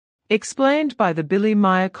Explained by the Billy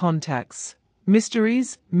Meier Contacts.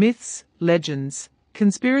 Mysteries, myths, legends,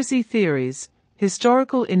 conspiracy theories,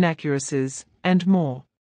 historical inaccuracies, and more.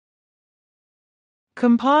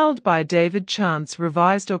 Compiled by David Chance,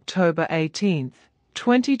 revised October 18,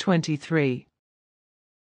 2023.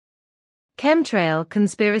 Chemtrail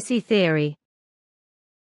Conspiracy Theory.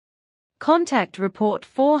 Contact Report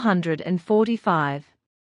 445.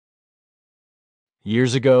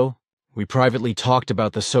 Years ago, we privately talked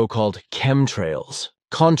about the so-called chemtrails,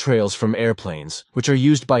 contrails from airplanes, which are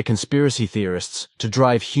used by conspiracy theorists to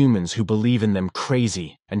drive humans who believe in them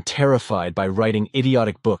crazy and terrified by writing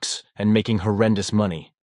idiotic books and making horrendous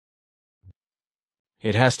money.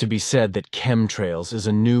 It has to be said that chemtrails is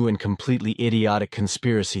a new and completely idiotic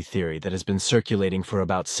conspiracy theory that has been circulating for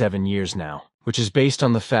about 7 years now, which is based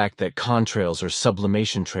on the fact that contrails or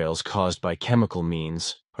sublimation trails caused by chemical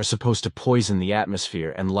means are supposed to poison the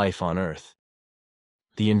atmosphere and life on Earth.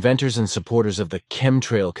 The inventors and supporters of the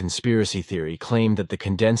chemtrail conspiracy theory claim that the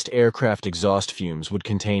condensed aircraft exhaust fumes would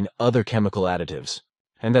contain other chemical additives,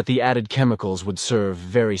 and that the added chemicals would serve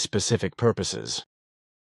very specific purposes.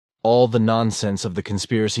 All the nonsense of the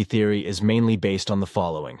conspiracy theory is mainly based on the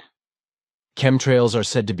following. Chemtrails are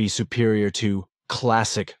said to be superior to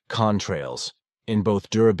classic contrails in both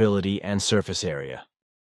durability and surface area.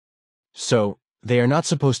 So, they are not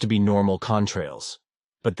supposed to be normal contrails,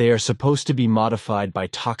 but they are supposed to be modified by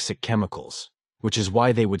toxic chemicals, which is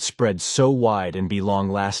why they would spread so wide and be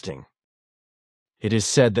long-lasting. It is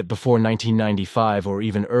said that before 1995 or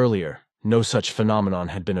even earlier, no such phenomenon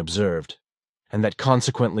had been observed, and that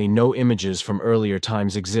consequently no images from earlier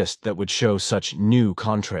times exist that would show such new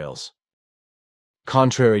contrails.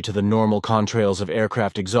 Contrary to the normal contrails of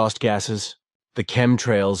aircraft exhaust gases, the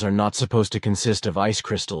chemtrails are not supposed to consist of ice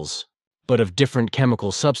crystals, but of different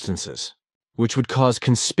chemical substances, which would cause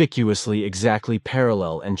conspicuously exactly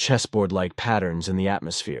parallel and chessboard-like patterns in the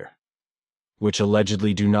atmosphere, which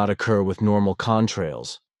allegedly do not occur with normal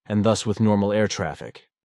contrails, and thus with normal air traffic.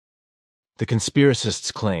 The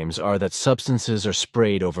conspiracists' claims are that substances are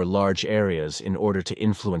sprayed over large areas in order to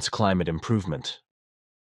influence climate improvement.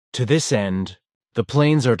 To this end, the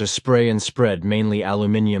planes are to spray and spread mainly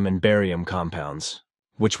aluminium and barium compounds,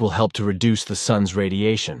 which will help to reduce the sun's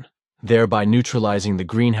radiation, thereby neutralizing the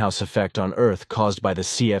greenhouse effect on Earth caused by the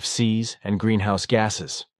CFCs and greenhouse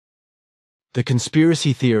gases. The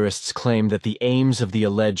conspiracy theorists claim that the aims of the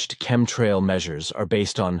alleged chemtrail measures are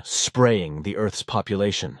based on spraying the Earth's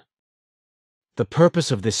population. The purpose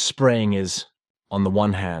of this spraying is, on the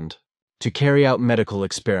one hand, to carry out medical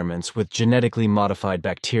experiments with genetically modified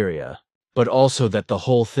bacteria, but also that the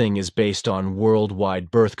whole thing is based on worldwide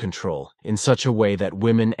birth control in such a way that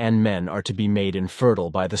women and men are to be made infertile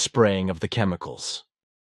by the spraying of the chemicals.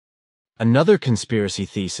 Another conspiracy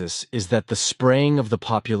thesis is that the spraying of the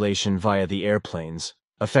population via the airplanes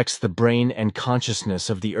affects the brain and consciousness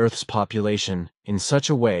of the Earth's population in such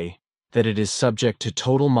a way that it is subject to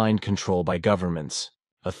total mind control by governments,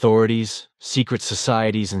 authorities, secret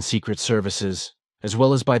societies and secret services, as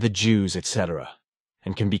well as by the Jews, etc.,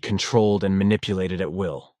 and can be controlled and manipulated at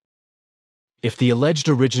will. If the alleged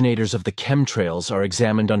originators of the chemtrails are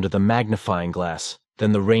examined under the magnifying glass,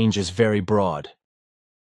 then the range is very broad.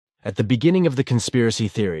 At the beginning of the conspiracy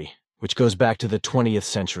theory, which goes back to the 20th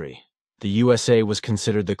century, the USA was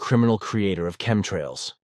considered the criminal creator of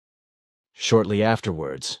chemtrails. Shortly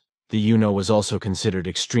afterwards, the UNO was also considered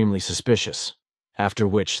extremely suspicious, after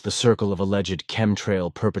which the circle of alleged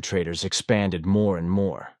chemtrail perpetrators expanded more and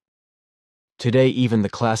more. Today, even the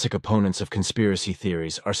classic opponents of conspiracy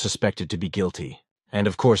theories are suspected to be guilty. And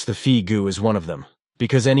of course, the FIGU is one of them,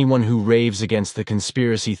 because anyone who raves against the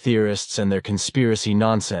conspiracy theorists and their conspiracy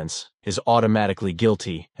nonsense is automatically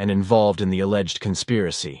guilty and involved in the alleged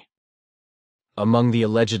conspiracy. Among the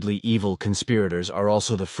allegedly evil conspirators are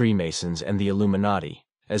also the Freemasons and the Illuminati,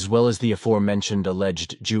 as well as the aforementioned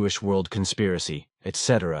alleged Jewish world conspiracy,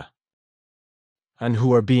 etc., and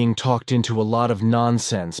who are being talked into a lot of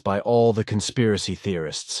nonsense by all the conspiracy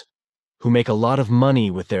theorists, who make a lot of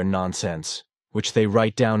money with their nonsense, which they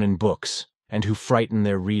write down in books, and who frighten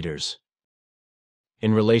their readers.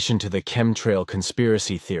 In relation to the chemtrail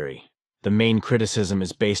conspiracy theory, the main criticism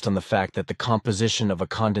is based on the fact that the composition of a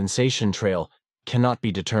condensation trail cannot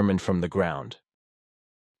be determined from the ground.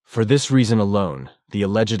 For this reason alone, the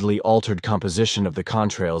allegedly altered composition of the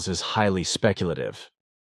contrails is highly speculative.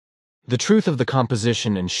 The truth of the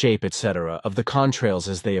composition and shape, etc., of the contrails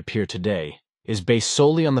as they appear today is based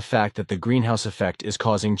solely on the fact that the greenhouse effect is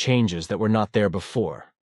causing changes that were not there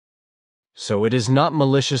before. So it is not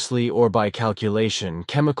maliciously or by calculation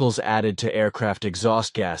chemicals added to aircraft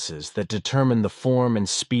exhaust gases that determine the form and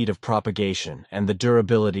speed of propagation and the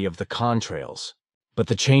durability of the contrails, but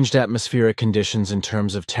the changed atmospheric conditions in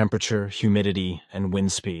terms of temperature, humidity, and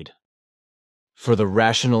wind speed. For the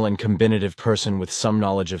rational and combinative person with some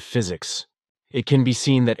knowledge of physics, it can be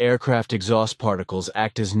seen that aircraft exhaust particles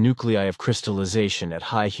act as nuclei of crystallization at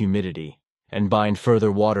high humidity and bind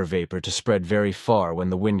further water vapor to spread very far when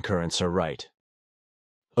the wind currents are right.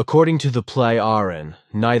 According to the Plei-Aren,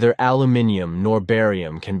 neither aluminium nor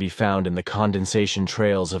barium can be found in the condensation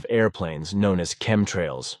trails of airplanes known as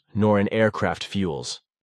chemtrails, nor in aircraft fuels.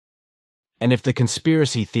 And if the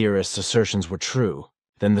conspiracy theorists' assertions were true,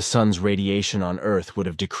 then the sun's radiation on Earth would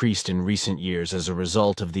have decreased in recent years as a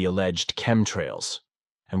result of the alleged chemtrails,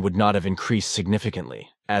 and would not have increased significantly,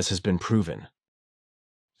 as has been proven.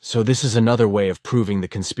 So this is another way of proving the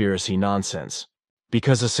conspiracy nonsense,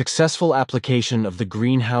 because a successful application of the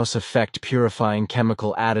greenhouse effect purifying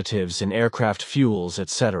chemical additives in aircraft fuels,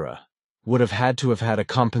 etc., would have had a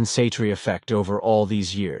compensatory effect over all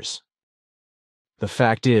these years. The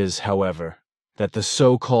fact is, however, that the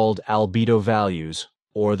so-called albedo values,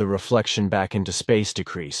 or the reflection back into space,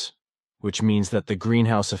 decrease, which means that the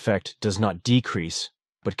greenhouse effect does not decrease,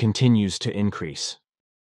 but continues to increase.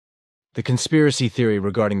 The conspiracy theory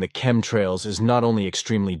regarding the chemtrails is not only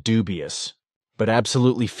extremely dubious, but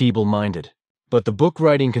absolutely feeble-minded. But the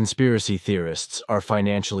book-writing conspiracy theorists are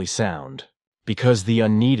financially sound, because the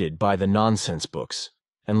unneeded buy the nonsense books,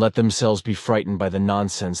 and let themselves be frightened by the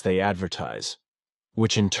nonsense they advertise,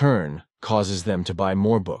 which in turn causes them to buy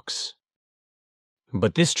more books.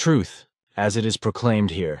 But this truth, as it is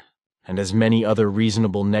proclaimed here, and as many other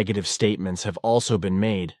reasonable negative statements have also been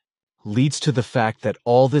made, leads to the fact that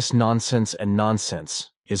all this nonsense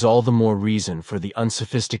is all the more reason for the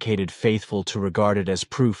unsophisticated faithful to regard it as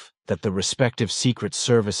proof that the respective secret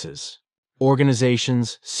services,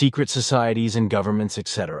 organizations, secret societies, and governments,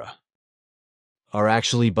 etc., are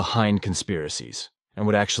actually behind conspiracies and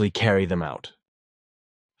would actually carry them out.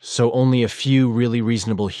 So only a few really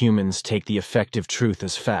reasonable humans take the effective truth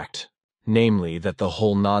as fact, namely that the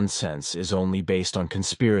whole nonsense is only based on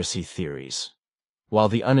conspiracy theories, while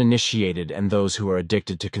the uninitiated and those who are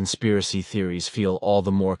addicted to conspiracy theories feel all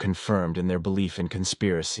the more confirmed in their belief in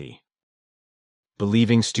conspiracy.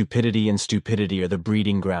 Believing stupidity and stupidity are the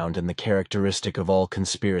breeding ground and the characteristic of all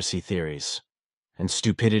conspiracy theories, and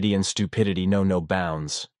stupidity know no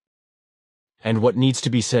bounds. And what needs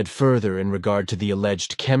to be said further in regard to the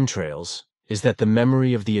alleged chemtrails is that the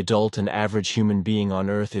memory of the adult and average human being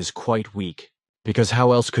on Earth is quite weak, because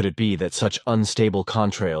how else could it be that such unstable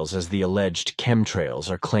contrails as the alleged chemtrails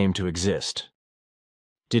are claimed to exist?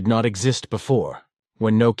 Did not exist before,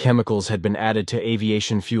 when no chemicals had been added to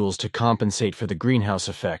aviation fuels to compensate for the greenhouse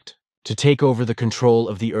effect, to take over the control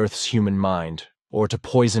of the Earth's human mind, or to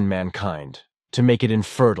poison mankind, to make it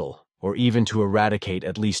infertile, or even to eradicate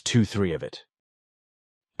at least 2-3 of it.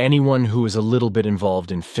 Anyone who is a little bit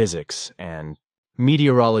involved in physics and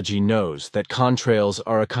meteorology knows that contrails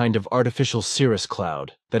are a kind of artificial cirrus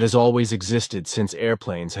cloud that has always existed since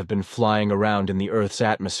airplanes have been flying around in the Earth's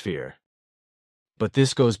atmosphere. But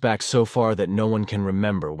this goes back so far that no one can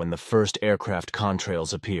remember when the first aircraft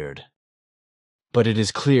contrails appeared. But it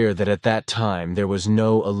is clear that at that time there was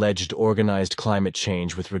no alleged organized climate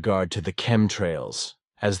change with regard to the chemtrails,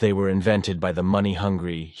 as they were invented by the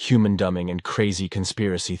money-hungry, human-dumbing, and crazy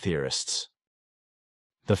conspiracy theorists.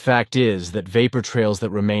 The fact is that vapor trails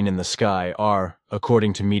that remain in the sky are,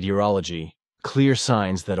 according to meteorology, clear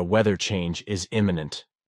signs that a weather change is imminent.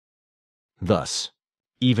 Thus,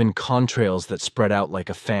 even contrails that spread out like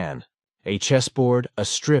a fan, a chessboard, a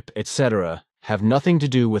strip, etc., have nothing to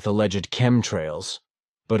do with alleged chemtrails,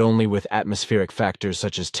 but only with atmospheric factors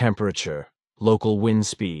such as temperature, local wind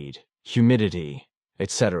speed, humidity,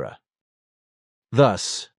 etc.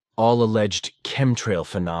 Thus, all alleged chemtrail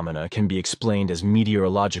phenomena can be explained as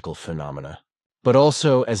meteorological phenomena, but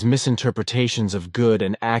also as misinterpretations of good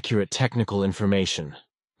and accurate technical information,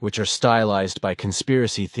 which are stylized by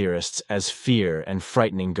conspiracy theorists as fear and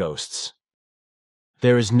frightening ghosts.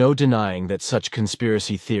 There is no denying that such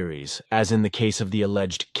conspiracy theories, as in the case of the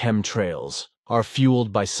alleged chemtrails, are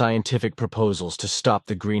fueled by scientific proposals to stop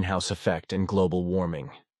the greenhouse effect and global warming.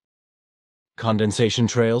 Condensation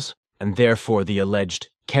trails, and therefore the alleged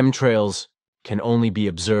chemtrails, can only be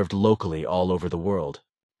observed locally all over the world,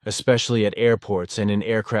 especially at airports and in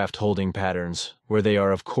aircraft holding patterns, where they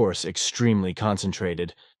are of course extremely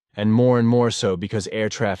concentrated, and more so because air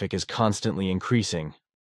traffic is constantly increasing.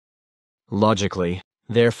 Logically,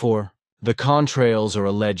 therefore, The contrails or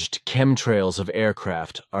alleged chemtrails of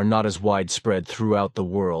aircraft are not as widespread throughout the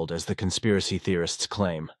world as the conspiracy theorists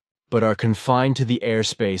claim, but are confined to the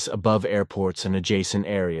airspace above airports and adjacent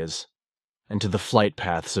areas, and to the flight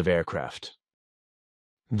paths of aircraft.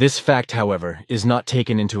 This fact, however, is not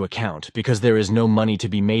taken into account because there is no money to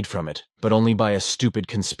be made from it, but only by a stupid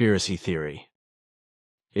conspiracy theory.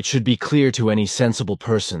 It should be clear to any sensible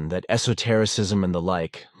person that esotericism and the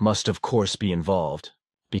like must of course be involved,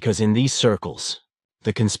 because in these circles,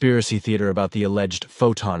 the conspiracy theater about the alleged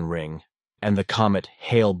photon ring and the comet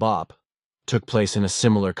Hale-Bopp took place in a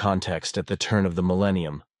similar context at the turn of the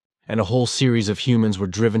millennium, and a whole series of humans were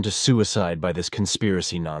driven to suicide by this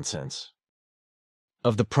conspiracy nonsense.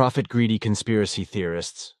 Of the profit-greedy conspiracy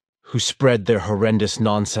theorists, who spread their horrendous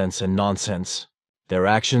nonsense, their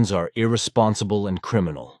actions are irresponsible and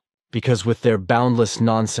criminal, because with their boundless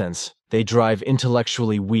nonsense, they drive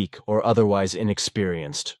intellectually weak or otherwise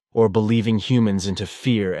inexperienced, or believing humans into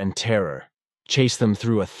fear and terror, chase them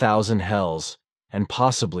through 1,000 hells, and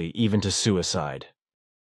possibly even to suicide.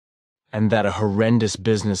 And that a horrendous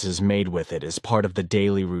business is made with it is part of the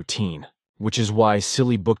daily routine, which is why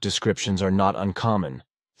silly book descriptions are not uncommon,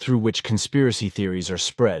 through which conspiracy theories are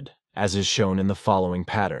spread, as is shown in the following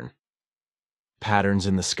pattern. Patterns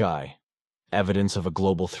in the sky. Evidence of a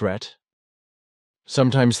global threat.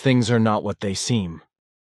 Sometimes things are not what they seem.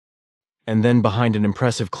 And then behind an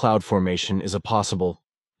impressive cloud formation is a possible,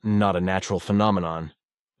 not a natural phenomenon,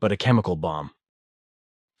 but a chemical bomb.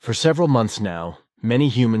 For several months now, many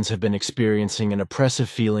humans have been experiencing an oppressive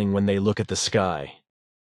feeling when they look at the sky.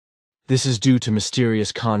 This is due to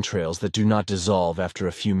mysterious contrails that do not dissolve after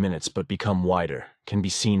a few minutes but become wider, can be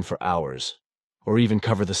seen for hours, or even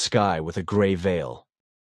cover the sky with a gray veil.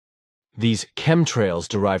 These chemtrails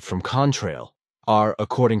derived from contrail are,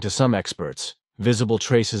 according to some experts, visible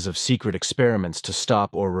traces of secret experiments to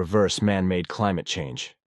stop or reverse man-made climate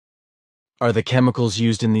change. Are the chemicals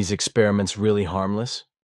used in these experiments really harmless?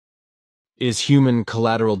 Is human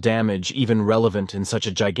collateral damage even relevant in such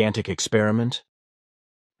a gigantic experiment?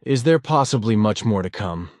 Is there possibly much more to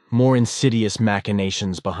come, more insidious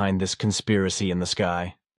machinations behind this conspiracy in the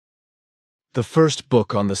sky? The first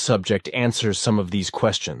book on the subject answers some of these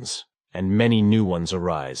questions, and many new ones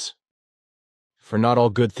arise. For not all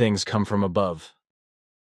good things come from above.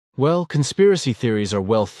 Well, conspiracy theories are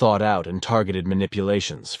well thought out and targeted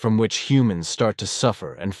manipulations from which humans start to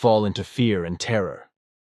suffer and fall into fear and terror.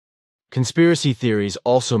 Conspiracy theories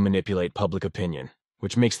also manipulate public opinion,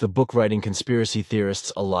 which makes the book-writing conspiracy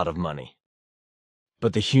theorists a lot of money.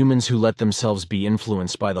 But the humans who let themselves be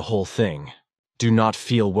influenced by the whole thing do not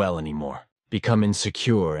feel well anymore, become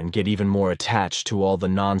insecure, and get even more attached to all the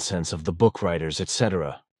nonsense of the book writers,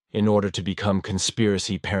 etc., in order to become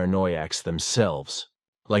conspiracy paranoiacs themselves,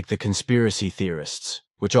 like the conspiracy theorists,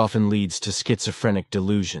 which often leads to schizophrenic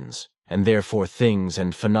delusions, and therefore things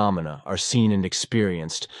and phenomena are seen and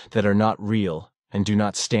experienced that are not real and do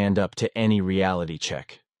not stand up to any reality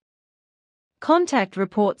check. Contact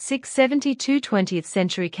Report 672 20th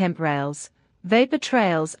Century Chemtrails, vapor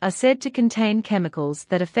trails are said to contain chemicals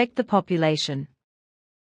that affect the population.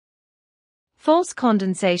 False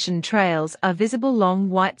condensation trails are visible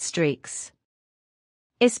long white streaks,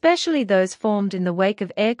 especially those formed in the wake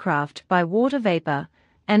of aircraft by water vapor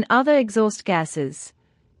and other exhaust gases,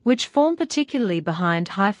 which form particularly behind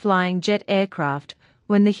high-flying jet aircraft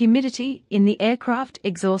when the humidity in the aircraft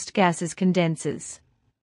exhaust gases condenses.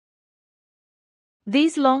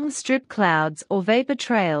 These long strip clouds or vapor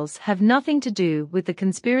trails have nothing to do with the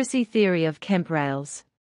conspiracy theory of chemtrails.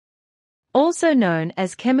 Also known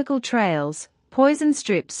as chemical trails, poison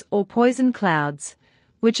strips or poison clouds,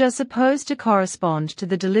 which are supposed to correspond to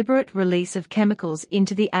the deliberate release of chemicals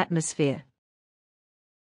into the atmosphere.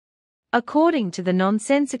 According to the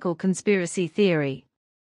nonsensical conspiracy theory,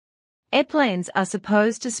 airplanes are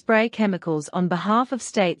supposed to spray chemicals on behalf of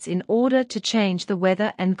states in order to change the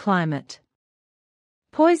weather and climate,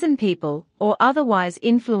 poison people, or otherwise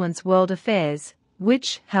influence world affairs,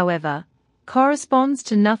 which, however, corresponds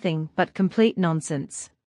to nothing but complete nonsense.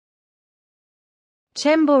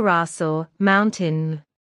 Chimborazo Mountain.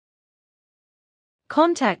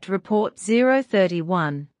 Contact Report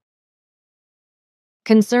 031.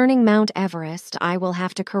 Concerning Mount Everest, I will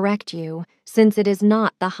have to correct you, since it is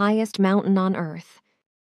not the highest mountain on Earth.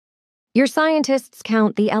 Your scientists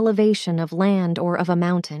count the elevation of land or of a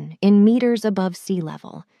mountain in meters above sea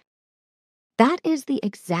level. That is the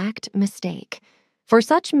exact mistake, for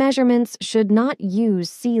such measurements should not use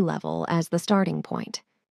sea level as the starting point.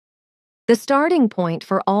 The starting point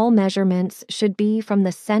for all measurements should be from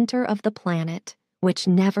the center of the planet, which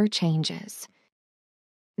never changes.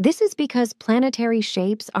 This is because planetary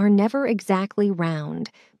shapes are never exactly round,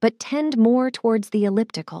 but tend more towards the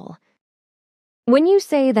elliptical. When you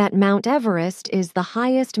say that Mount Everest is the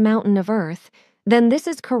highest mountain of Earth, then this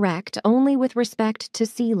is correct only with respect to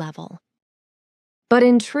sea level. But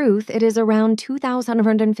in truth, it is around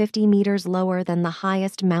 2,150 meters lower than the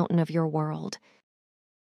highest mountain of your world.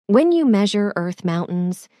 When you measure Earth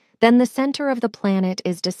mountains, then the center of the planet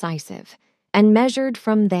is decisive, and measured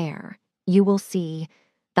from there, you will see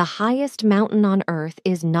the highest mountain on Earth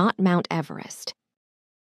is not Mount Everest.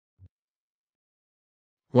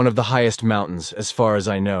 One of the highest mountains, as far as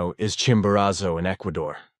I know, is Chimborazo in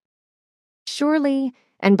Ecuador. Surely,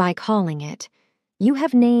 and by calling it, you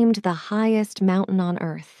have named the highest mountain on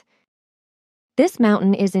Earth. This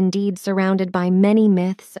mountain is indeed surrounded by many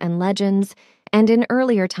myths and legends, and in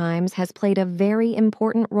earlier times has played a very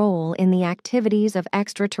important role in the activities of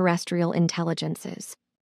extraterrestrial intelligences.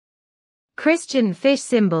 Christian fish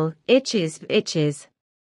symbol, itches.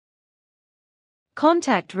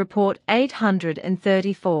 Contact Report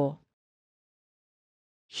 834.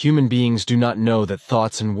 Human beings do not know that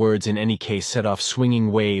thoughts and words in any case set off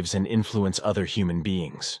swinging waves and influence other human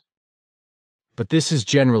beings. But this is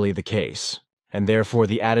generally the case, and therefore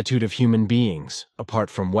the attitude of human beings, apart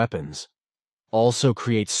from weapons, also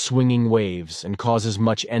creates swinging waves and causes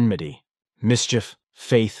much enmity, mischief,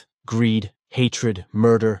 faith, greed, hatred,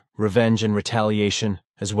 murder, revenge and retaliation,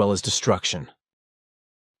 as well as destruction.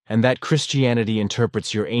 And that Christianity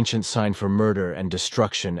interprets your ancient sign for murder and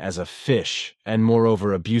destruction as a fish, and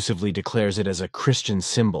moreover abusively declares it as a Christian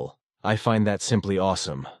symbol, I find that simply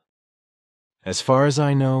awesome. As far as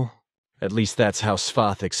I know, at least that's how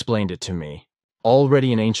Svath explained it to me,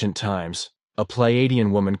 already in ancient times, a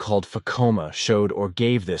Pleiadian woman called Phacoma showed or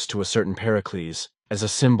gave this to a certain Pericles as a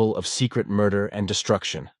symbol of secret murder and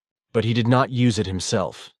destruction. But he did not use it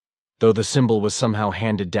himself, though the symbol was somehow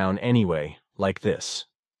handed down anyway, like this.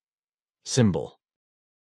 Symbol.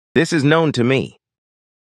 This is known to me.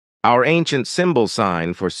 Our ancient symbol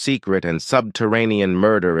sign for secret and subterranean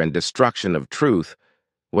murder and destruction of truth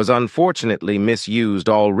was unfortunately misused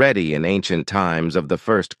already in ancient times of the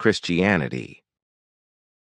first Christianity.